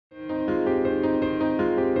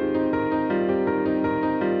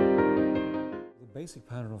basic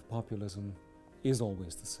pattern of populism is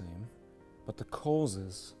always the same, but the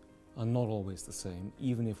causes are not always the same,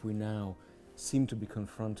 even if we now seem to be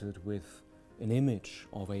confronted with an image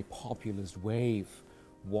of a populist wave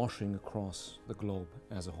washing across the globe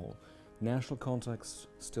as a whole. National contexts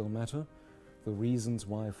still matter. The reasons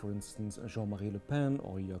why, for instance, Jean-Marie Le Pen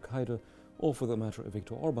or Jörg Haider, or for that matter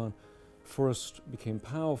Viktor Orban, first became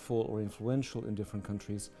powerful or influential in different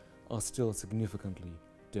countries are still significantly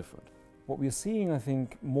different. What we are seeing, I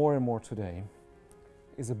think, more and more today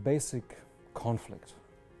is a basic conflict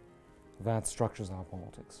that structures our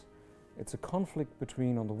politics. It's a conflict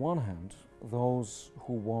between, on the one hand, those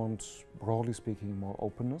who want, broadly speaking, more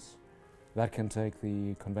openness. That can take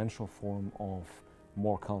the conventional form of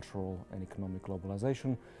more cultural and economic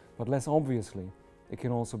globalization, but less obviously, it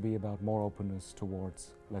can also be about more openness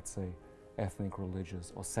towards, let's say, ethnic,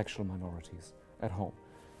 religious, or sexual minorities at home.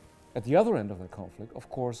 At the other end of that conflict, of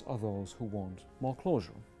course, are those who want more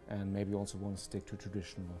closure and maybe also want to stick to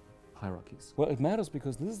traditional hierarchies. Well, it matters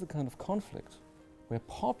because this is the kind of conflict where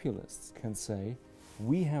populists can say,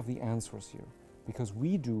 we have the answers here because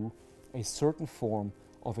we do a certain form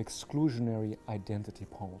of exclusionary identity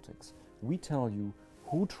politics. We tell you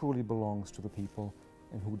who truly belongs to the people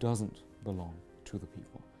and who doesn't belong to the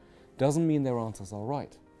people. Doesn't mean their answers are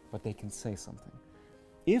right, but they can say something.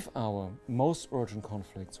 If our most urgent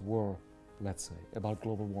conflicts were, let's say, about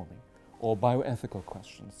global warming or bioethical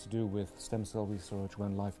questions to do with stem cell research,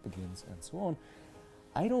 when life begins, and so on,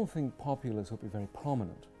 I don't think populists would be very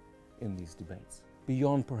prominent in these debates,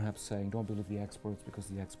 beyond perhaps saying, don't believe the experts because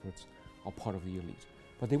the experts are part of the elite.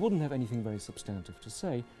 But they wouldn't have anything very substantive to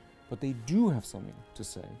say, but they do have something to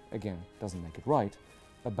say, again, doesn't make it right,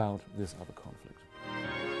 about this other conflict.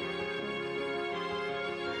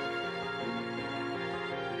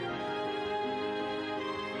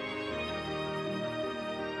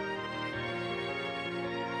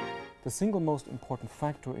 The single most important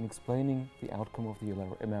factor in explaining the outcome of the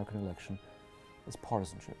American election is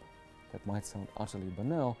partisanship. That might sound utterly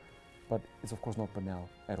banal, but it's of course not banal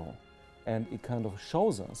at all. And it kind of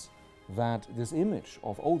shows us that this image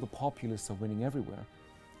of, oh, the populists are winning everywhere,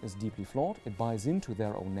 is deeply flawed. It buys into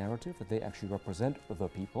their own narrative that they actually represent the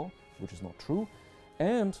people, which is not true.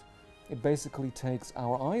 And it basically takes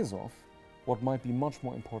our eyes off what might be much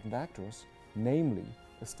more important actors, namely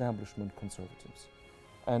establishment conservatives.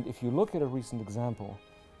 And if you look at a recent example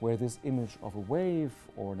where this image of a wave,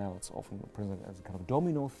 or now it's often presented as a kind of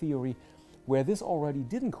domino theory, where this already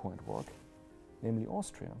didn't quite work, namely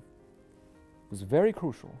Austria, it was very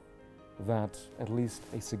crucial that at least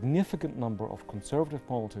a significant number of conservative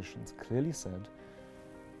politicians clearly said,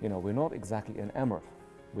 you know, we're not exactly enamored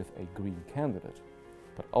with a green candidate,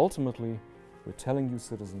 but ultimately we're telling you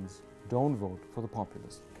citizens, don't vote for the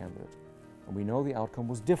populist candidate. And we know the outcome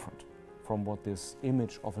was different from what this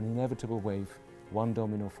image of an inevitable wave, one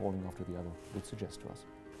domino falling after the other, would suggest to us.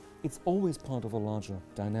 It's always part of a larger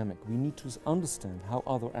dynamic. We need to understand how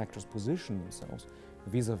other actors position themselves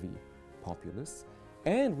vis-à-vis populists,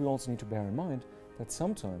 and we also need to bear in mind that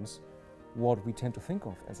sometimes what we tend to think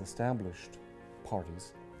of as established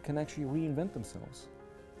parties can actually reinvent themselves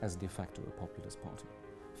as de facto a populist party.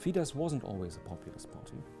 Fidesz wasn't always a populist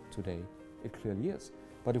party. Today, it clearly is.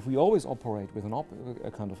 But if we always operate with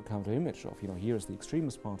a kind of a counter-image of, you know, here's the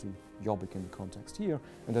extremist party, Jobbik in the context here,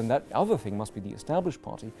 and then that other thing must be the established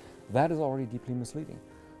party, that is already deeply misleading.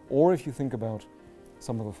 Or if you think about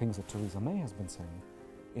some of the things that Theresa May has been saying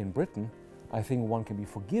in Britain, I think one can be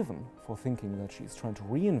forgiven for thinking that she's trying to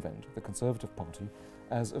reinvent the Conservative Party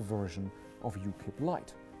as a version of UKIP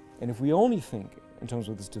light. And if we only think in terms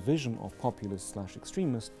of this division of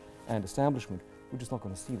populist/extremist and establishment, we're just not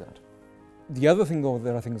going to see that. The other thing, though,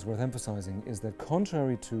 that I think is worth emphasizing is that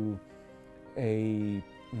contrary to a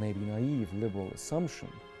maybe naive liberal assumption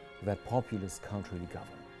that populists can't really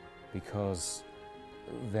govern because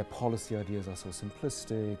their policy ideas are so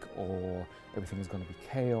simplistic, or everything is going to be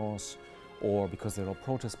chaos, or because they're all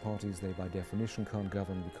protest parties, they by definition can't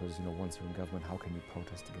govern because, you know, once you're in government, how can you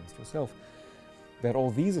protest against yourself? That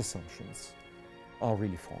all these assumptions are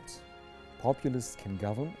really false. Populists can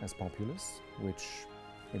govern as populists, which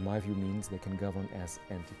in my view means they can govern as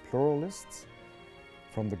anti-pluralists.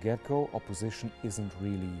 From the get-go, opposition isn't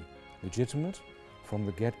really legitimate. From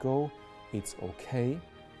the get-go, it's okay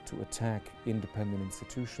to attack independent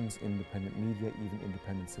institutions, independent media, even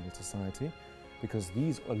independent civil society, because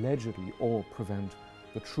these allegedly all prevent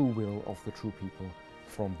the true will of the true people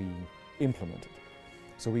from being implemented.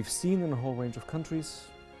 So we've seen in a whole range of countries,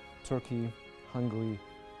 Turkey, Hungary,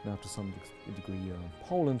 now to some degree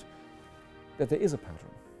Poland, that there is a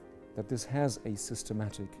pattern, that this has a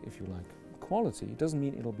systematic, if you like, quality. It doesn't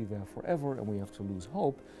mean it'll be there forever and we have to lose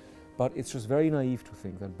hope, but it's just very naive to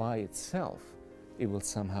think that by itself it will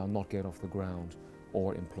somehow not get off the ground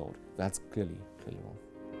or implode. That's clearly wrong.